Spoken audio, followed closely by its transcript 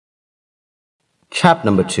Chapter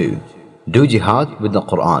number 2. Do Jihad with the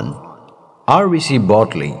Quran. R.V.C.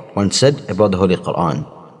 Bartley once said about the Holy Quran,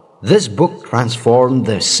 "This book transformed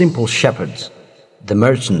the simple shepherds, the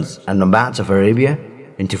merchants and nomads of Arabia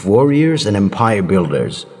into warriors and empire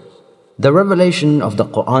builders." The revelation of the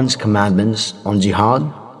Quran's commandments on jihad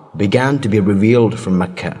began to be revealed from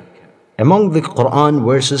Mecca. Among the Quran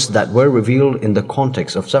verses that were revealed in the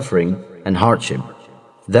context of suffering and hardship,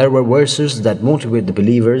 there were verses that motivate the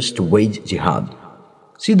believers to wage jihad.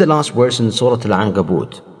 See the last verse in Surah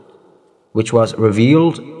Al-Ankabut, which was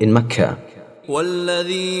revealed in Mecca.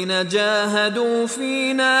 وَالَّذِينَ جَاهَدُوا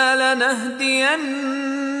فِينَا لَنَهْدِيَنَّهُمْ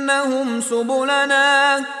سُبُلَنَا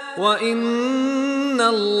وَإِنَّ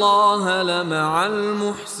اللَّهَ لَمَعَ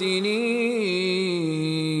الْمُحْسِنِينَ.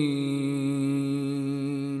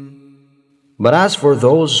 But as for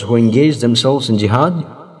those who engage themselves in jihad,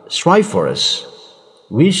 strive for us.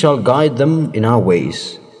 We shall guide them in our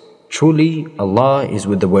ways. Truly, Allah is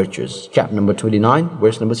with the virtuous. Chapter number 29,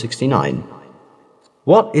 verse number 69.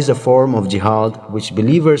 What is a form of jihad which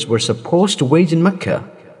believers were supposed to wage in Mecca?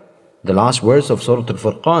 The last verse of Surah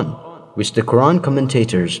Al-Furqan, which the Quran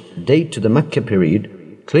commentators date to the Mecca period,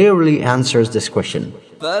 clearly answers this question.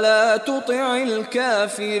 فَلَا تُطِعِ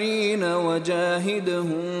الْكَافِرِينَ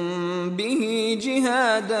وَجَاهِدْهُمْ بِهِ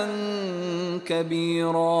جِهَادًا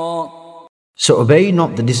كَبِيرًا. So obey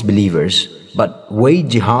not the disbelievers, but wage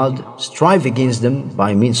jihad, strive against them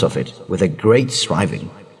by means of it, with a great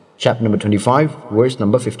striving. Chapter number 25, verse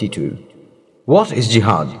number 52. What is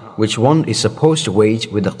jihad, which one is supposed to wage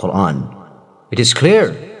with the Quran? It is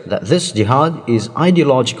clear that this jihad is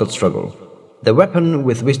ideological struggle. The weapon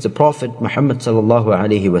with which the Prophet Muhammad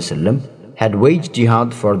ﷺ had waged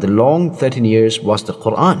jihad for the long 13 years was the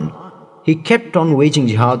Quran. He kept on waging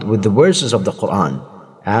jihad with the verses of the Quran,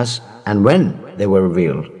 as and when they were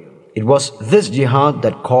revealed. It was this jihad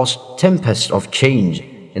that caused tempest of change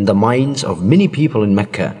in the minds of many people in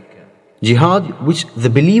Mecca. Jihad which the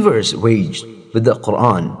believers waged with the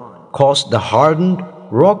Quran caused the hardened,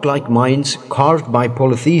 rock-like minds carved by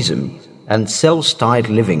polytheism and self-styled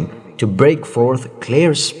living to break forth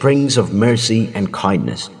clear springs of mercy and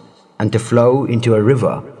kindness, and to flow into a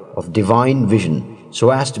river of divine vision so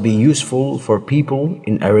as to be useful for people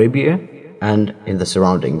in Arabia and in the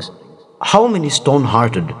surroundings. How many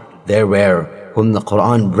stone-hearted there were whom the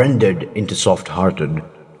Quran rendered into soft-hearted.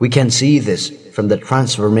 We can see this from the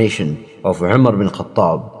transformation of Umar bin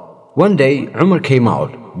Khattab. One day Umar came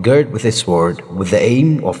out, girt with his sword, with the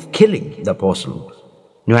aim of killing the apostle.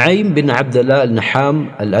 Nu'aym bin Abdullah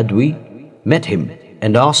al-Naham al-Adwi met him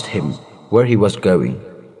and asked him where he was going.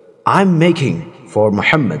 "I'm making for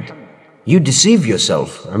Muhammad." "You deceive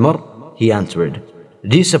yourself, Umar," he answered.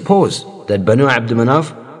 "Do you suppose that Banu Abd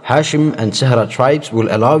Manaf, Hashim and Sahra tribes will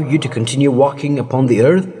allow you to continue walking upon the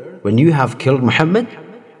earth when you have killed Muhammad?"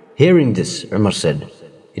 Hearing this, Umar said,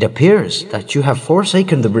 "It appears that you have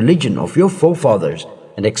forsaken the religion of your forefathers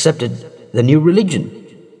and accepted the new religion."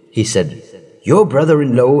 He said, "Your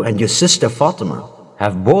brother-in-law and your sister Fatima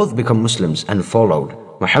have both become Muslims and followed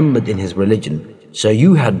Muhammad in his religion, so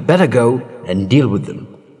you had better go and deal with them."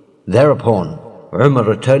 Thereupon, Umar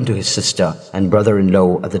returned to his sister and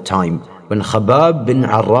brother-in-law at the time when Khabbab bin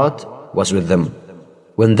Arrat was with them.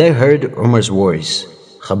 When they heard Umar's voice,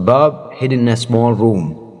 Khabbab hid in a small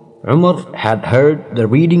room. Umar had heard the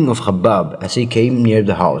reading of Khabbab as he came near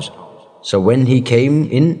the house. So when he came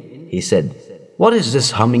in, he said, "What is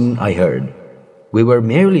this humming I heard?" "We were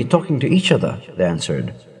merely talking to each other," they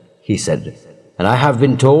answered. He said, "And I have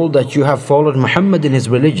been told that you have followed Muhammad in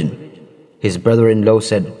his religion." His brother-in-law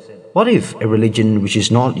said, "What if a religion which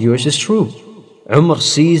is not yours is true?" Umar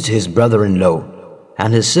seized his brother-in-law, and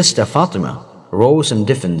his sister Fatima rose in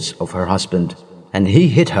defense of her husband, and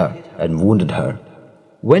he hit her and wounded her.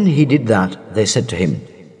 When he did that, they said to him,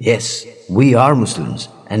 "Yes, we are Muslims,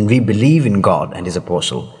 and we believe in God and His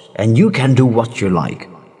Apostle, and you can do what you like."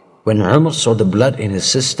 When Umar saw the blood in his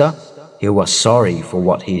sister, he was sorry for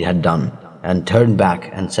what he had done, and turned back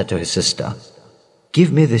and said to his sister,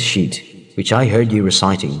 "Give me this sheet, which I heard you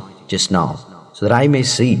reciting just now, so that I may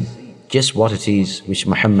see just what it is which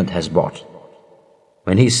Muhammad has brought."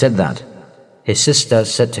 When he said that, his sister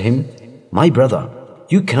said to him, "My brother,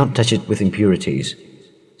 you cannot touch it with impurities."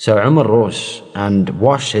 So Umar rose and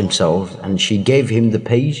washed himself, and she gave him the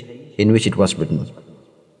page in which it was written,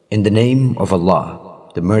 "In the name of Allah,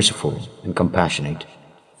 the Merciful and Compassionate."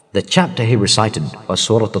 The chapter he recited was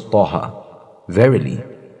Surah Al-Taha. "Verily,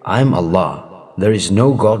 I am Allah, there is no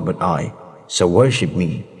God but I, so worship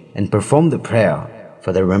me and perform the prayer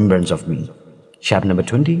for the remembrance of me." Chapter number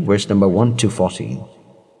 20, verse number 1 to 14.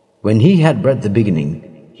 When he had read the beginning,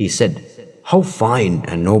 he said, "How fine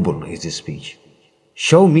and noble is this speech!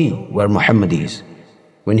 Show me where Muhammad is.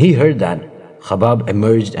 When he heard that, Khabbab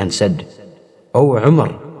emerged and said, O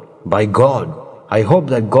Umar, by God, I hope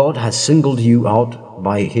that God has singled you out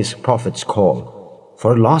by His Prophet's call.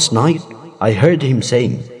 For last night I heard him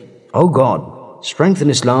saying, O God, strengthen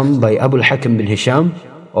Islam by Abu al-Hakam bin Hisham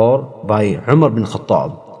or by Umar bin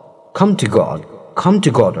Khattab. Come to God,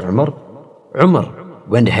 Umar. Umar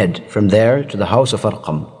went ahead from there to the house of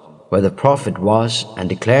Arqam, where the Prophet was, and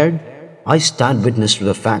declared, I stand witness to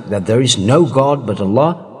the fact that there is no God but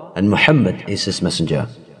Allah, and Muhammad is His messenger.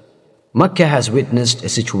 Makkah has witnessed a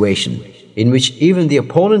situation in which even the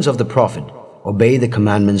opponents of the Prophet obey the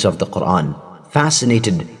commandments of the Quran,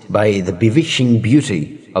 fascinated by the bewitching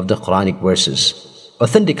beauty of the Quranic verses.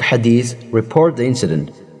 Authentic hadith report the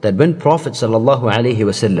incident that when Prophet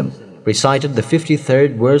ﷺ recited the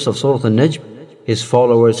 53rd verse of Surah An-Najm, his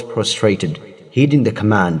followers prostrated, heeding the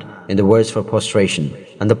command in the words for prostration,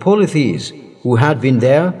 and the polytheists who had been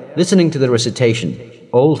there listening to the recitation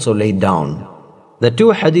also laid down. The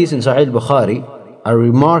two hadiths in Sahih Bukhari are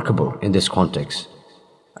remarkable in this context.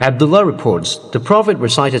 Abdullah reports, the Prophet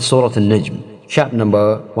recited Surah An-Najm, chapter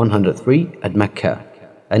number 103 at Mecca,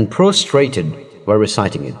 and prostrated while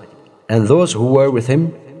reciting it. And those who were with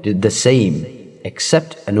him did the same,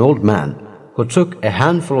 except an old man who took a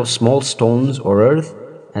handful of small stones or earth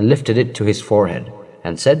and lifted it to his forehead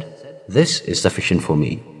and said, This is sufficient for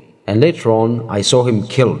me. And later on I saw him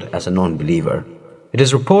killed as a non-believer. It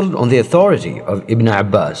is reported on the authority of Ibn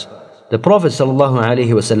Abbas, the Prophet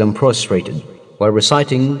ﷺ prostrated while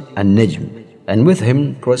reciting An-Najm, and with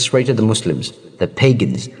him prostrated the Muslims, the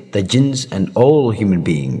pagans, the jinns, and all human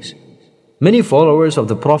beings. Many followers of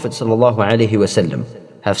the Prophet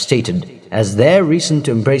ﷺ have stated as their reason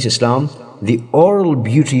to embrace Islam the oral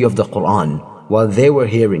beauty of the Quran while they were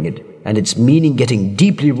hearing it, and its meaning getting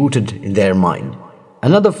deeply rooted in their mind.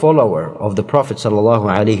 Another follower of the Prophet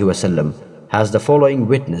ﷺ has the following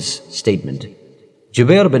witness statement.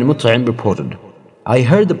 Jubair bin Mut'im reported, I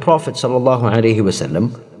heard the Prophet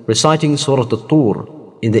ﷺ reciting Surah At-Tur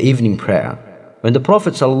in the evening prayer. When the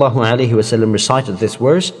Prophet ﷺ recited this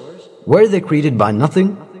verse, were they created by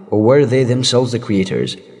nothing, or were they themselves the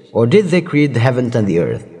creators? Or did they create the heavens and the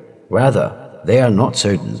earth? Rather, they are not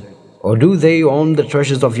certain. Or do they own the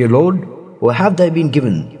treasures of your Lord? Or have they been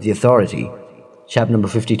given the authority? Chapter number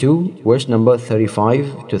 52, verse number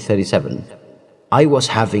 35 to 37. I was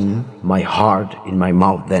having my heart in my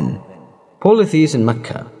mouth then. Polytheists in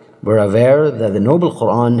Mecca were aware that the noble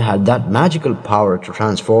Quran had that magical power to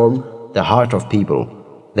transform the heart of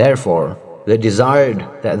people. Therefore, they desired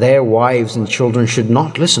that their wives and children should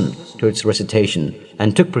not listen to its recitation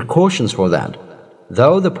and took precautions for that.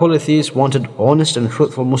 Though the polytheists wanted honest and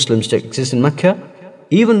truthful Muslims to exist in Mecca,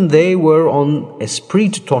 even they were on a spree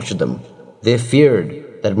to torture them. They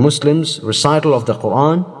feared that Muslims' recital of the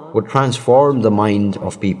Quran would transform the mind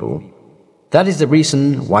of people. That is the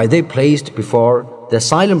reason why they placed before the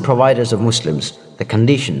asylum providers of Muslims the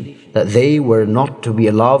condition that they were not to be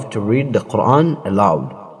allowed to read the Quran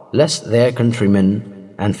aloud, lest their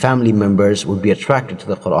countrymen and family members would be attracted to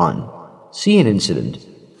the Quran. See an incident.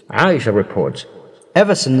 Aisha reports,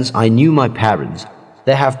 ever since I knew my parents,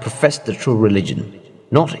 they have professed the true religion.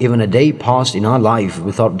 Not even a day passed in our life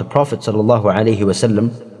without the Prophet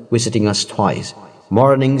ﷺ visiting us twice,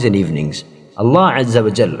 mornings and evenings. Allah Azza wa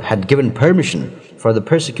Jal had given permission for the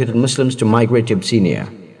persecuted Muslims to migrate to Abyssinia.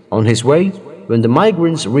 On his way, when the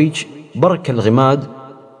migrants reached Barak al-Ghimad,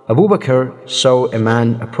 Abu Bakr saw a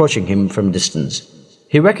man approaching him from a distance.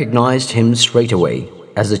 He recognized him straight away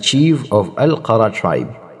as the chief of Al-Qara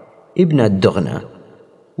tribe, Ibn ad-Dughna.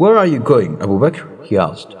 Where are you going, Abu Bakr? He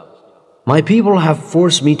asked. My people have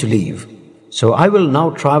forced me to leave, so I will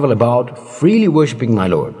now travel about freely worshipping my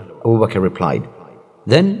Lord, Abu Bakr replied.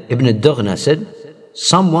 Then Ibn ad-Dughna said,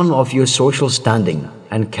 someone of your social standing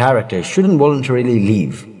and character shouldn't voluntarily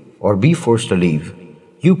leave or be forced to leave.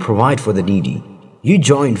 You provide for the needy. You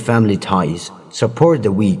join family ties, support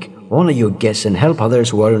the weak, honor your guests and help others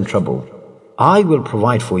who are in trouble. I will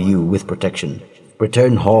provide for you with protection.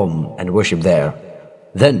 Return home and worship there.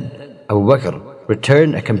 Then Abu Bakr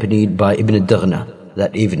returned accompanied by Ibn ad-Dughna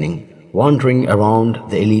that evening. Wandering around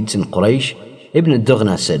the elites in Quraysh, Ibn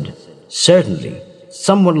ad-Dughna said, certainly,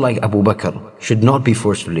 someone like Abu Bakr should not be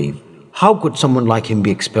forced to leave. How could someone like him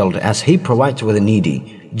be expelled as he provides for the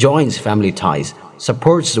needy, joins family ties,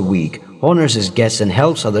 supports the weak, honors his guests and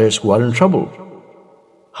helps others who are in trouble?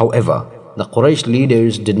 However, the Quraysh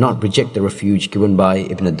leaders did not reject the refuge given by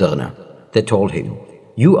Ibn ad-Dughna. They told him,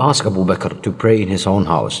 you ask Abu Bakr to pray in his own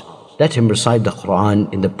house. Let him recite the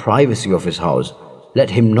Quran in the privacy of his house. Let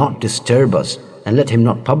him not disturb us and let him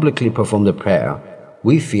not publicly perform the prayer.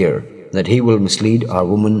 We fear that he will mislead our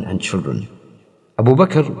women and children." Abu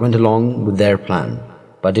Bakr went along with their plan,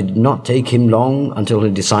 but it did not take him long until he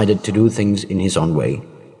decided to do things in his own way.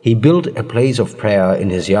 He built a place of prayer in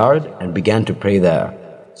his yard and began to pray there.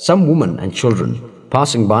 Some women and children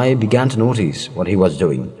passing by began to notice what he was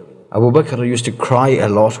doing. Abu Bakr used to cry a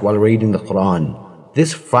lot while reading the Quran.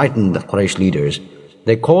 This frightened the Quraysh leaders.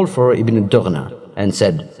 They called for Ibn Dughna and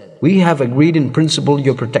said, "We have agreed in principle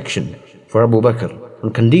your protection for Abu Bakr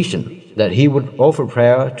on condition that he would offer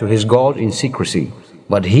prayer to his God in secrecy.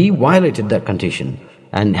 But he violated that condition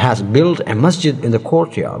and has built a masjid in the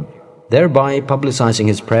courtyard, thereby publicizing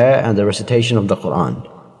his prayer and the recitation of the Quran.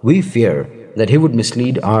 We fear that he would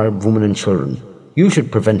mislead our women and children. You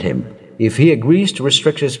should prevent him. If he agrees to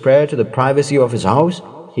restrict his prayer to the privacy of his house,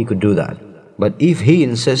 he could do that. But if he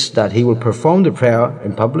insists that he will perform the prayer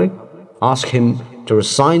in public, ask him to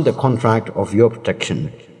resign the contract of your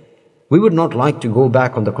protection. We would not like to go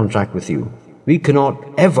back on the contract with you. We cannot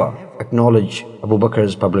ever acknowledge Abu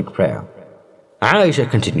Bakr's public prayer." Aisha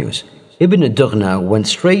continues, Ibn Dughna went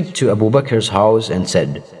straight to Abu Bakr's house and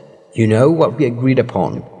said, "You know what we agreed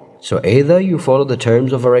upon. So either you follow the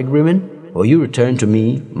terms of our agreement, or you return to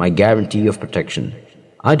me my guarantee of protection.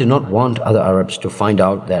 I do not want other Arabs to find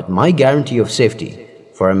out that my guarantee of safety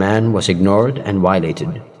for a man was ignored and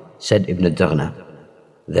violated," said Ibn Dughna.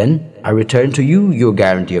 "Then I return to you your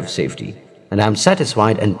guarantee of safety, and I am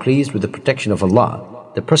satisfied and pleased with the protection of Allah,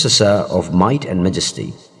 the possessor of might and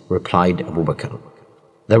majesty," replied Abu Bakr.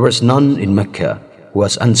 There was none in Mecca who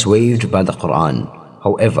was unswayed by the Quran.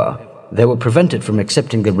 However, they were prevented from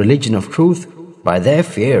accepting the religion of truth by their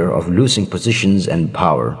fear of losing positions and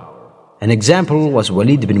power. An example was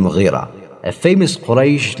Walid bin Mughira, a famous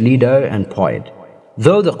Quraysh leader and poet.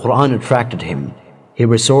 Though the Quran attracted him, he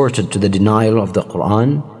resorted to the denial of the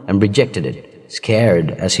Quran and rejected it,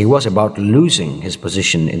 scared as he was about losing his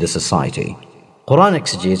position in the society. Quran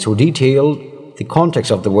exegetes who detailed the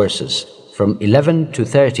context of the verses from 11 to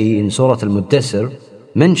 30 in Surah Al-Muddassir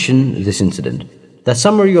mention this incident. The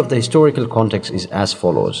summary of the historical context is as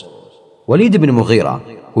follows. Walid ibn Mughira,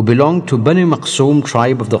 who belonged to Bani Maqsoom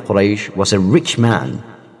tribe of the Quraysh, was a rich man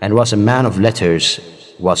and was a man of letters,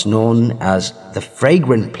 was known as the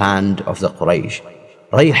fragrant plant of the Quraysh,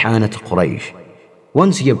 Rayhanat Quraysh.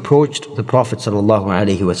 Once he approached the Prophet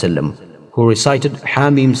ﷺ, who recited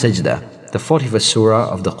Hamim Sajda, the 41st surah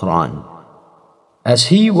of the Quran. As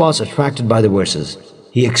he was attracted by the verses,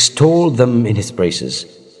 he extolled them in his praises.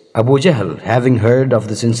 Abu Jahl, having heard of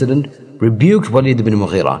this incident, rebuked Walid ibn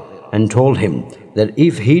Mughira and told him that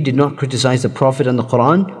if he did not criticize the Prophet and the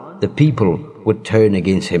Quran, the people would turn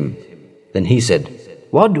against him. Then he said,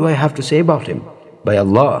 "What do I have to say about him? By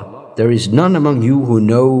Allah, there is none among you who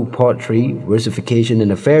know poetry, versification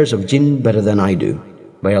and affairs of jinn better than I do.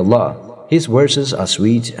 By Allah, his verses are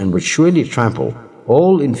sweet and would surely trample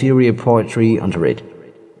all inferior poetry under it.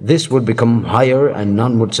 This would become higher and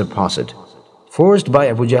none would surpass it." Forced by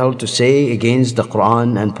Abu Jahl to say against the Quran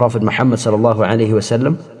and Prophet Muhammad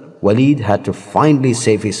ﷺ, Walid had to finally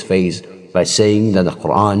save his face by saying that the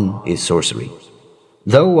Quran is sorcery.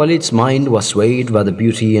 Though Walid's mind was swayed by the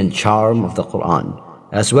beauty and charm of the Quran,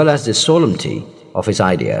 as well as the solemnity of his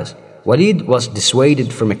ideas, Walid was dissuaded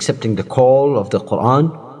from accepting the call of the Quran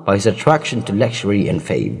by his attraction to luxury and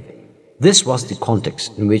fame. This was the context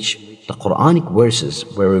in which the Quranic verses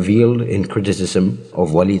were revealed in criticism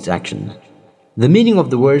of Walid's actions. The meaning of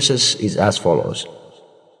the verses is as follows.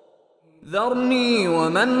 ذرني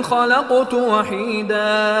ومن خلقت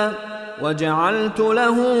وحيدا وجعلت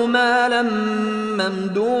له مالا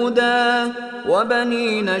ممدودا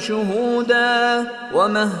وبنين شهودا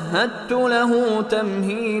ومهدت له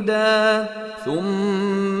تمهيدا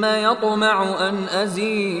ثم يطمع أن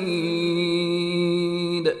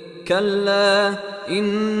أزيد كلا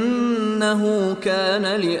إنه كان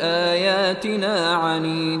لآياتنا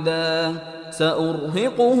عنيدا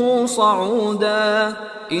سأرهقه صعودا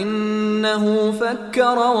إنه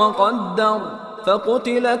فكر وقدر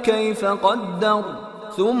فقتل كيف قدر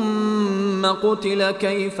ثم قتل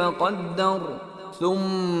كيف قدر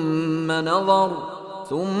ثم نظر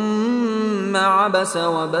ثم عبس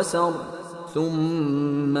وبسر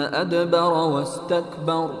ثم أدبر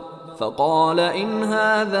واستكبر فقال إن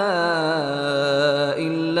هذا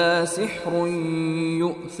إلا سحر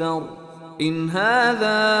يؤثر إن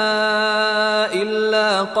هذا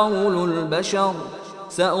إلا قول البشر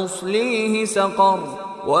سأصليه سقر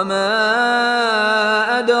وما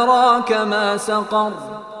أدراك ما سقر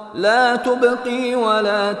لا تبقي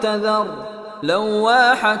ولا تذر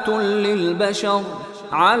لواحة للبشر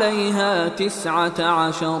عليها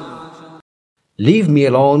 19. Leave me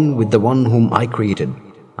alone with the one whom I created.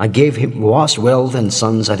 I gave him vast wealth and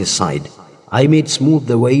sons at his side. I made smooth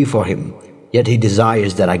the way for him, yet he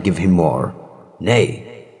desires that I give him more.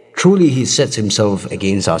 Nay, truly he sets himself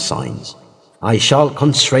against our signs. I shall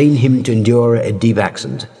constrain him to endure a deep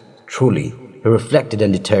accent. Truly, he reflected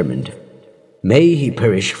and determined. May he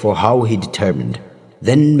perish for how he determined.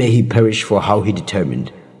 Then may he perish for how he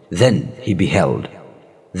determined. Then he beheld.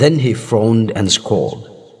 Then he frowned and scowled.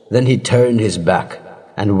 Then he turned his back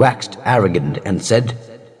and waxed arrogant and said,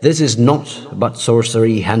 This is not but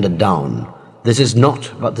sorcery handed down. This is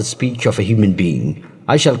not but the speech of a human being.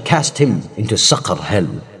 I shall cast him into Saqar, hell.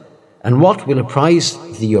 And what will apprise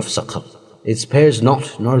thee of Saqar? It spares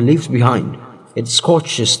not nor leaves behind. It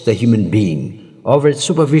scorches the human being. Over its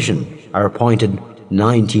supervision are appointed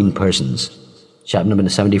 19 persons. Chapter number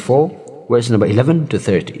 74, verse number 11 to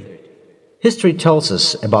 30. History tells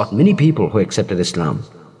us about many people who accepted Islam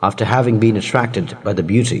after having been attracted by the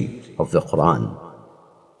beauty of the Quran.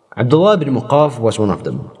 Abdullah ibn Muqaf was one of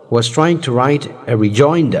them, who was trying to write a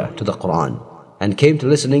rejoinder to the Quran and came to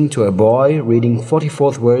listening to a boy reading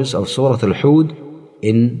 44th verse of Surah Al-Hud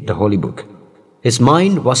in the Holy Book. His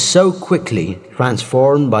mind was so quickly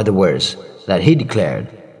transformed by the verse that he declared,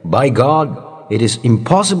 By God, it is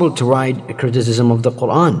impossible to write a criticism of the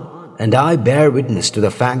Quran, and I bear witness to the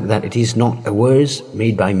fact that it is not a verse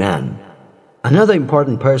made by man. Another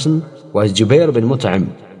important person was Jubair bin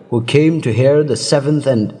Mut'im, who came to hear the 7th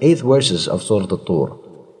and 8th verses of Surah Al-Tur.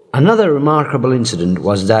 Another remarkable incident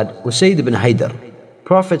was that Usayd ibn Haydar,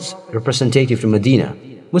 Prophet's representative to Medina,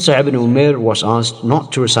 Mus'ab ibn Umair was asked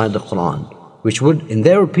not to recite the Quran, which would, in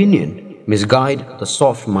their opinion, misguide the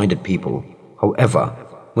soft-minded people. However,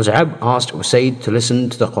 Mus'ab asked Usayd to listen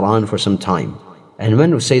to the Quran for some time, and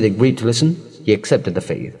when Usayd agreed to listen, he accepted the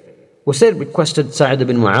faith. Usayd requested Sa'd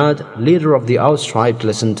ibn Mu'adh, leader of the Aus tribe, to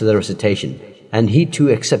listen to the recitation, and he too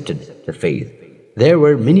accepted the faith. There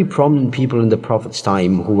were many prominent people in the Prophet's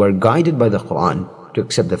time who were guided by the Quran to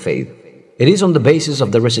accept the faith. It is on the basis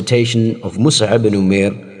of the recitation of Mus'ab ibn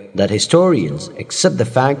Umair that historians accept the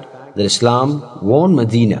fact that Islam won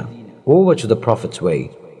Medina over to the Prophet's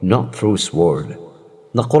way, not through sword.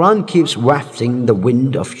 The Quran keeps wafting the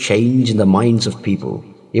wind of change in the minds of people,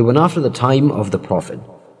 even after the time of the Prophet.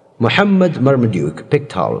 Muhammad Marmaduke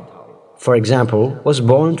Pickthall, for example, was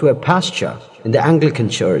born to a pastor in the Anglican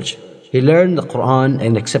Church. He learned the Quran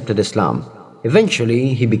and accepted Islam.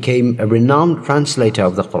 Eventually, he became a renowned translator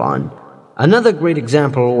of the Quran. Another great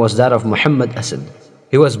example was that of Muhammad Asad.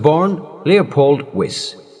 He was born Leopold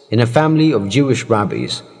Wyss in a family of Jewish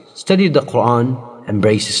rabbis, studied the Quran,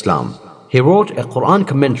 embraced Islam. He wrote a Quran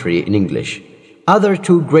commentary in English. Other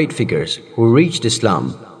two great figures who reached Islam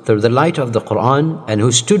through the light of the Quran and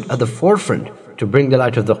who stood at the forefront to bring the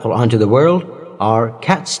light of the Quran to the world are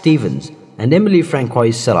Cat Stevens and Emily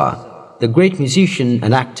Francois Sella, the great musician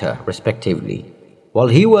and actor respectively. While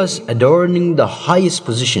he was adorning the highest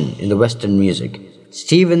position in the Western music,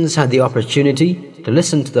 Stevens had the opportunity to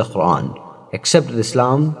listen to the Quran, accepted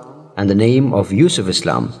Islam and the name of Yusuf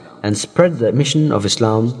Islam, and spread the mission of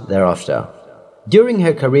Islam thereafter. During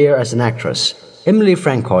her career as an actress, Emily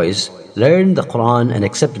Francois learned the Quran and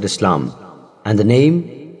accepted Islam, and the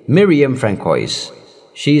name Miriam Francois.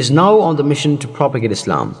 She is now on the mission to propagate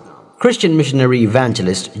Islam. Christian missionary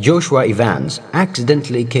evangelist Joshua Evans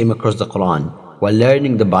accidentally came across the Quran while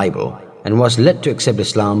learning the Bible and was led to accept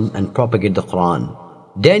Islam and propagate the Quran.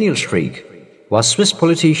 Daniel Streeck was a Swiss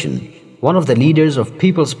politician, one of the leaders of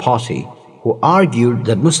People's Party, who argued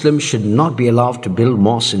that Muslims should not be allowed to build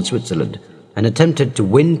mosques in Switzerland and attempted to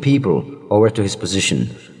win people over to his position.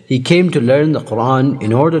 He came to learn the Quran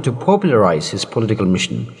in order to popularize his political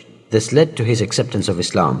mission. This led to his acceptance of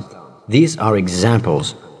Islam. These are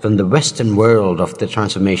examples from the Western world of the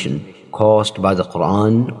transformation caused by the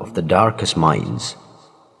Quran of the darkest minds.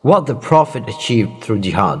 What the Prophet achieved through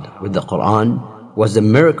jihad with the Quran was the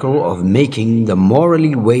miracle of making the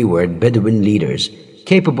morally wayward Bedouin leaders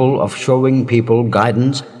capable of showing people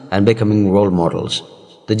guidance and becoming role models.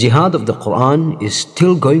 The jihad of the Quran is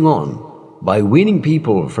still going on by weaning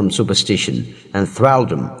people from superstition and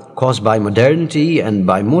thraldom caused by modernity and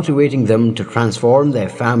by motivating them to transform their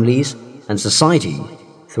families and society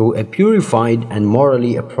through a purified and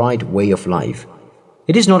morally upright way of life.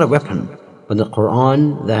 It is not a weapon, but the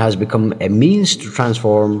Quran that has become a means to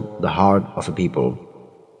transform the heart of a people.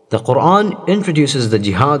 The Quran introduces the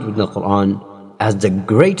jihad with the Quran as the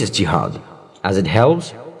greatest jihad, as it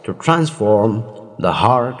helps to transform the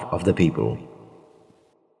heart of the people.